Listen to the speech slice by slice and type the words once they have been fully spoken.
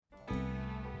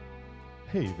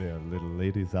Hey there, little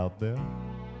ladies out there.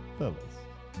 Fellas,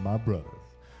 my brothers,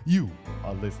 you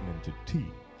are listening to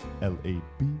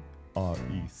TLABRECQUE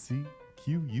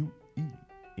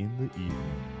in the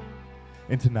evening.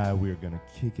 And tonight we're going to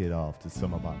kick it off to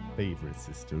some of our favorite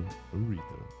sister, Aretha.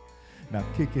 Now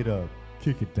kick it up,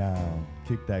 kick it down,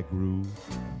 kick that groove,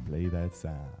 play that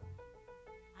sound.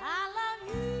 I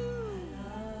love you.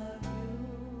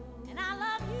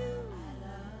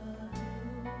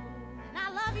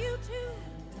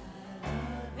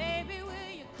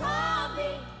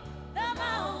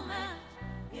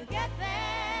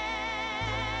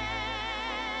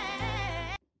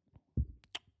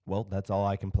 Well, that's all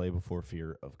I can play before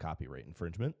fear of copyright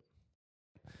infringement.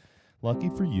 Lucky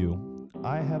for you,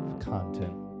 I have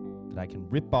content that I can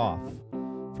rip off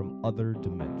from other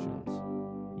dimensions.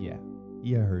 Yeah,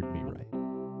 you heard me right.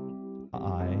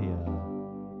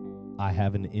 I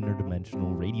have an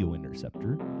interdimensional radio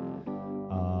interceptor.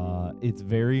 It's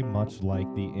very much like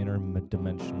the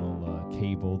interdimensional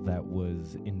cable that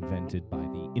was invented by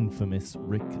the infamous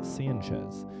Rick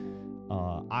Sanchez.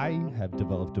 I have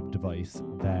developed a device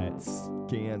that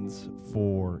scans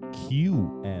for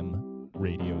QM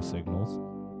radio signals.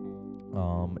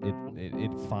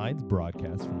 It finds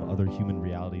broadcasts from other human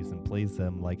realities and plays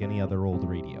them like any other old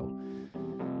radio.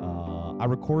 I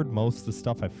record most of the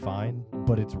stuff I find,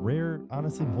 but it's rare.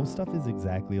 Honestly, most stuff is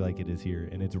exactly like it is here,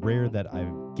 and it's rare that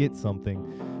I get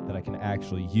something that I can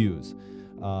actually use.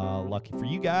 Lucky for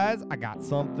you guys, I got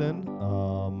something.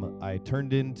 I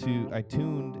tuned into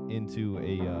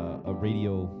a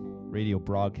radio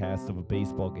broadcast of a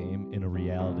baseball game in a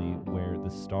reality where the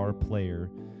star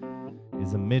player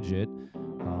is a midget,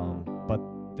 but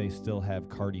they still have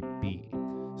Cardi B.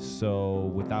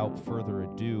 So without further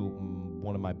ado,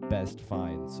 one of my best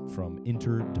finds from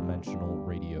interdimensional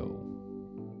radio.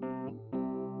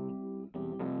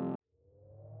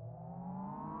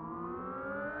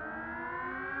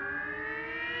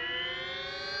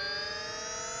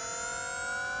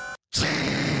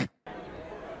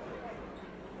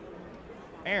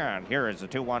 And here is the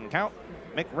 2-1 count.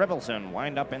 Mick Ribbleson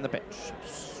wind up in the pitch.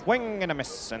 Swing and a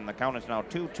miss, and the count is now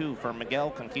 2-2 for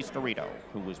Miguel Conquistadorito,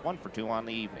 who was 1 for 2 on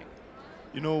the evening.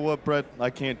 You know what, Brett? I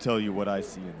can't tell you what I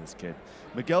see in this kid.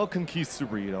 Miguel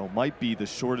Conquistadorito might be the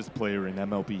shortest player in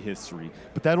MLB history,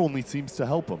 but that only seems to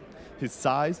help him. His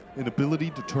size and ability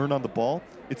to turn on the ball,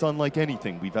 it's unlike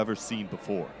anything we've ever seen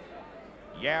before.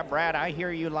 Yeah, Brad, I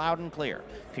hear you loud and clear.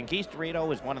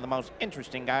 Conquistadorito is one of the most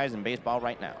interesting guys in baseball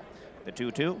right now. The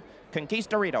 2-2,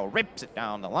 Conquistadorito rips it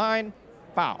down the line,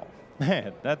 foul.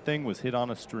 Man, that thing was hit on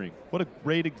a string. What a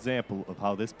great example of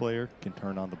how this player can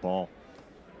turn on the ball.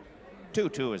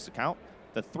 2-2 is the count.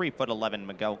 The 3'11"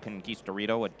 Miguel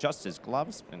Conquistadorito adjusts his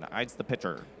gloves and eyes the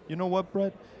pitcher. You know what,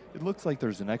 Brett? It looks like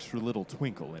there's an extra little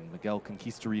twinkle in Miguel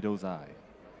Conquistadorito's eye.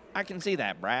 I can see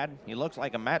that, Brad. He looks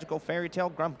like a magical fairy tale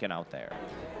grumpkin out there.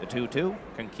 The 2-2,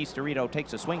 Conquistadorito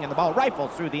takes a swing and the ball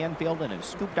rifles through the infield and is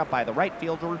scooped up by the right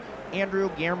fielder, Andrew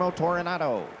Guillermo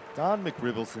Toronado. Don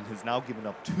McRibbleson has now given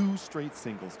up 2 straight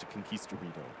singles to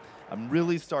Conquistadorito. I'm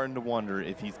really starting to wonder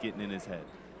if he's getting in his head.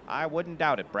 I wouldn't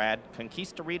doubt it, Brad.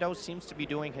 Conquistadorito seems to be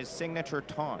doing his signature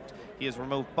taunt. He has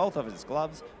removed both of his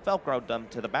gloves, velcroed them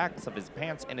to the backs of his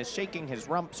pants, and is shaking his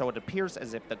rump so it appears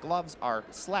as if the gloves are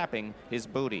slapping his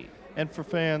booty. And for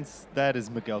fans, that is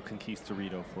Miguel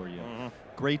Conquistadorito for you. Mm-hmm.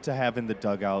 Great to have in the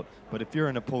dugout, but if you're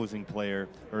an opposing player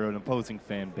or an opposing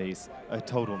fan base, a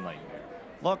total nightmare.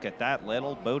 Look at that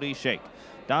little booty shake.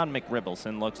 Don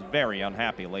McRibbleson looks very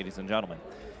unhappy, ladies and gentlemen.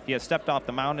 He has stepped off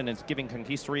the mound and is giving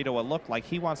Conquistadorito a look like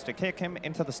he wants to kick him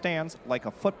into the stands like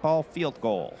a football field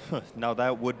goal. Now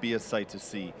that would be a sight to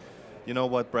see. You know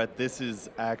what, Brett? This is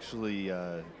actually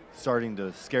starting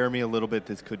to scare me a little bit.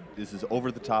 This is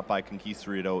over the top by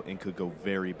Conquistadorito and could go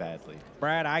very badly.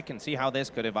 Brad, I can see how this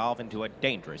could evolve into a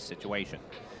dangerous situation.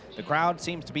 The crowd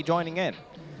seems to be joining in.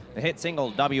 The hit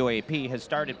single WAP has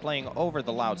started playing over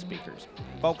the loudspeakers.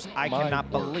 Folks, I cannot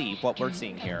believe what we're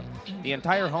seeing here. The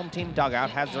entire home team dugout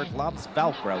has their gloves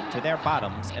velcroed to their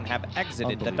bottoms and have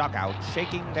exited the dugout,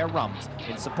 shaking their rumps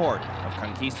in support of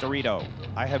Conquistadorito.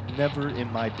 I have never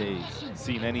in my days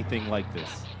seen anything like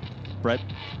this. Brett,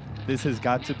 this has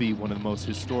got to be one of the most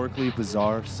historically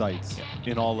bizarre sights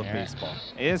in all of baseball.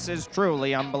 This is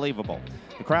truly unbelievable.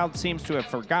 The crowd seems to have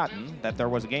forgotten that there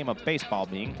was a game of baseball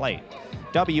being played.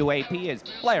 WAP is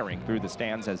blaring through the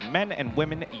stands as men and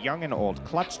women, young and old,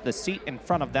 clutch the seat in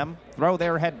front of them, throw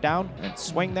their head down, and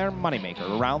swing their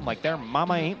moneymaker around like their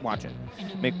mama ain't watching.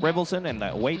 McRibbleson and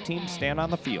the away team stand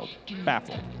on the field,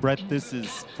 baffled. Brett, this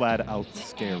is flat out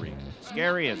scary.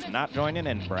 Scary is not joining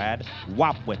in, Brad.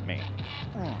 Whop with me.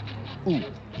 Ooh,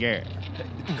 yeah.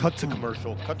 Cut to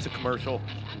commercial. Cut to commercial.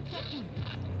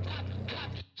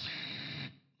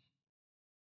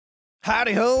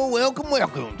 Howdy ho,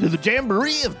 welcome to the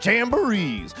Jamboree of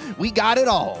Jamborees. We got it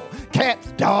all.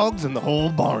 Cats, dogs, and the whole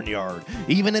barnyard.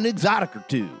 Even an exotic or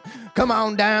two. Come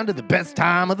on down to the best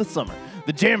time of the summer.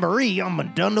 The Jamboree on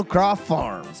Mundundlecroft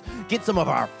Farms. Get some of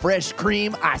our fresh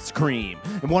cream ice cream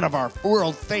and one of our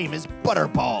world-famous butter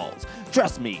balls.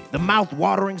 Trust me, the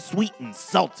mouth-watering, sweet and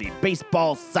salty,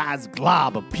 baseball-sized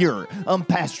glob of pure,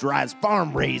 unpasteurized,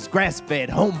 farm-raised, grass-fed,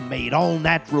 homemade,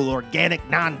 all-natural, organic,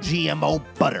 non-GMO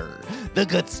butter. The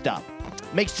good stuff.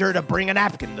 Make sure to bring a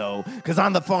napkin, though, because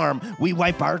on the farm, we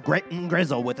wipe our grit and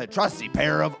grizzle with a trusty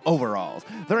pair of overalls.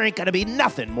 There ain't going to be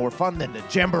nothing more fun than the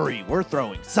Jamboree we're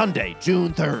throwing Sunday,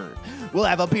 June 3rd. We'll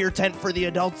have a beer tent for the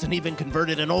adults and even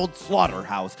converted an old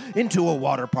slaughterhouse into a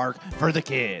water park for the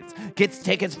kids. Kids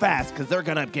tickets fast because they're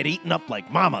going to get eaten up like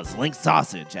Mama's Link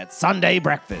sausage at Sunday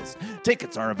breakfast.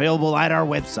 Tickets are available at our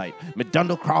website,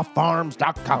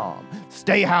 McDundlecroftFarms.com.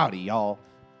 Stay howdy, y'all.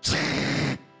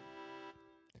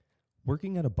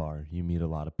 Working at a bar, you meet a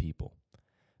lot of people.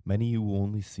 Many you will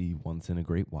only see once in a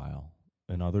great while,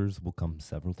 and others will come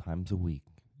several times a week,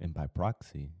 and by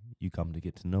proxy, you come to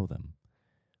get to know them.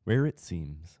 Rare it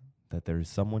seems that there is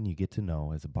someone you get to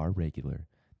know as a bar regular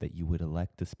that you would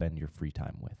elect to spend your free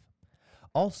time with.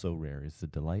 Also rare is the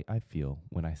delight I feel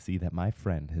when I see that my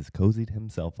friend has cozied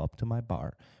himself up to my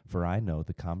bar, for I know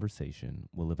the conversation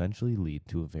will eventually lead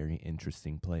to a very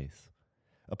interesting place.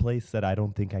 A place that I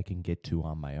don't think I can get to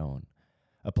on my own.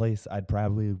 A place I'd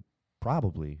probably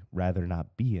rather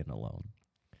not be in alone.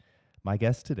 My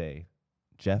guest today,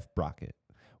 Jeff Brockett,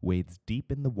 wades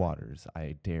deep in the waters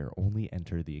I dare only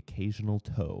enter the occasional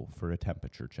toe for a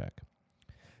temperature check.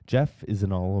 Jeff is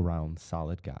an all-around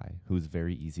solid guy who is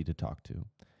very easy to talk to.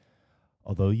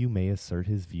 Although you may assert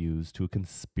his views to a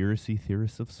conspiracy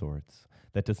theorist of sorts,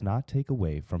 that does not take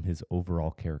away from his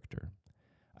overall character.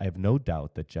 I have no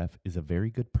doubt that Jeff is a very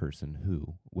good person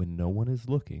who, when no one is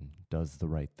looking, does the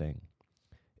right thing.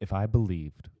 If I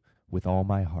believed, with all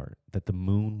my heart, that the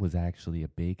moon was actually a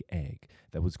big egg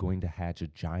that was going to hatch a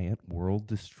giant,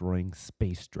 world-destroying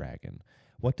space dragon,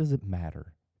 what does it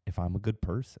matter if I'm a good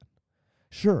person?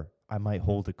 Sure, I might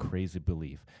hold a crazy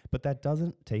belief, but that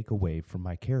doesn't take away from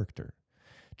my character.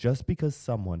 Just because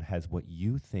someone has what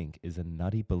you think is a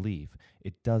nutty belief,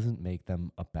 it doesn't make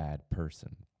them a bad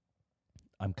person.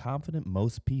 I'm confident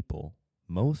most people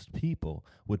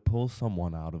would pull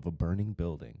someone out of a burning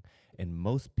building, and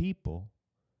most people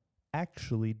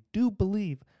actually do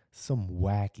believe some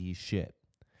wacky shit.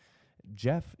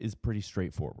 Jeff is pretty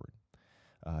straightforward.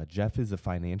 Jeff is a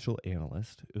financial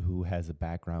analyst who has a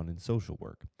background in social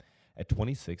work. At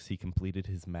 26, he completed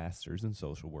his master's in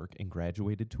social work and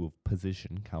graduated to a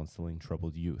position counseling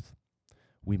troubled youth.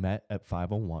 We met at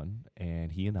 501,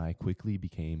 and he and I quickly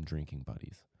became drinking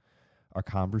buddies. Our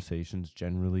conversations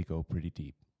generally go pretty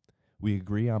deep. We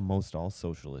agree on most all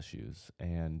social issues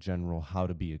and general how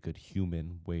to be a good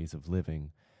human ways of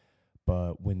living,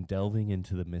 but when delving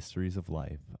into the mysteries of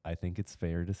life, I think it's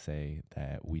fair to say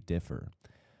that we differ.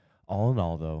 All in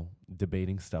all, though,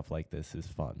 debating stuff like this is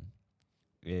fun.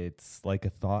 It's like a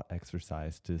thought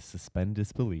exercise to suspend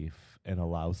disbelief and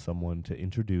allow someone to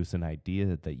introduce an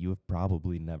idea that you have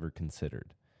probably never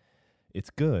considered. It's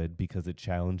good because it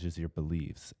challenges your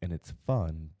beliefs, and it's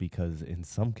fun because in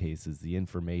some cases the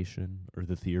information or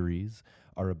the theories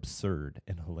are absurd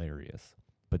and hilarious.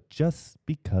 But just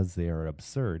because they are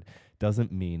absurd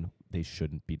doesn't mean they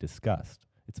shouldn't be discussed.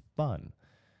 It's fun.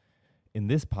 In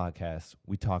this podcast,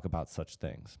 we talk about such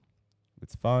things.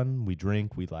 It's fun, we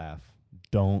drink, we laugh.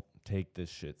 Don't take this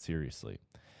shit seriously.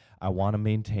 I want to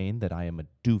maintain that I am a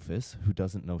doofus who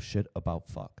doesn't know shit about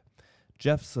fuck.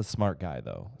 Jeff's a smart guy,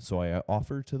 though, so I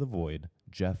offer to the void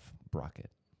Jeff Brockett.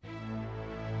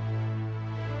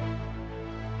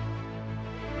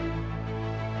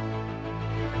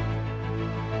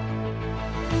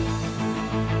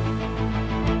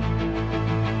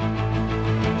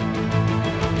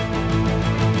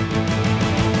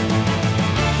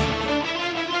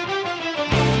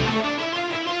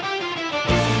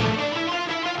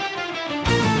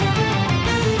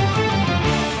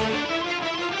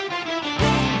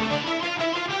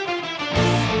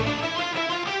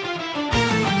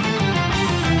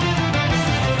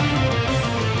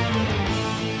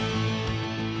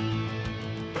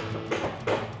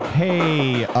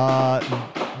 Hey,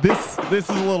 this is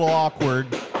a little awkward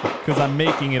because I'm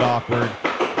making it awkward.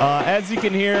 As you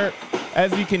can hear,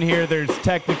 there's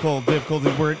technical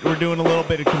difficulties. We're doing a little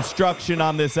bit of construction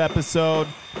on this episode.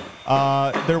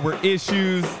 There were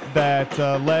issues that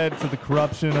led to the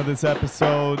corruption of this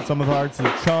episode. Some of the parts of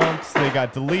the chunks, they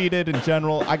got deleted in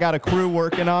general. I got a crew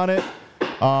working on it,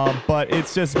 but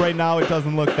it's just right now it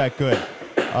doesn't look that good.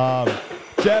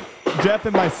 Jeff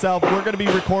and myself, we're going to be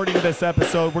recording this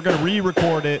episode. We're going to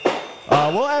re-record it.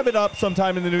 We'll have it up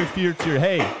sometime in the near future.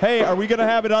 Hey, are we going to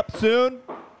have it up soon?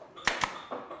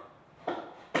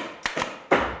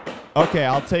 Okay,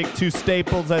 I'll take 2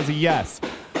 staples as a yes.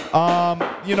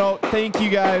 Thank you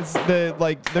guys.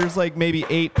 There's maybe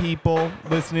 8 people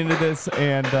listening to this,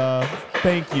 and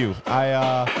thank you.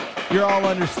 You're all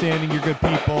understanding. You're good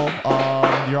people.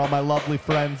 You're all my lovely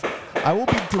friends. I will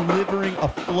be delivering a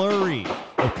flurry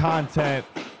of content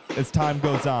as time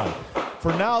goes on.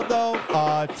 For now,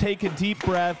 though, take a deep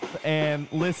breath and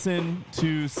listen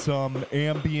to some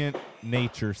ambient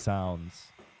nature sounds.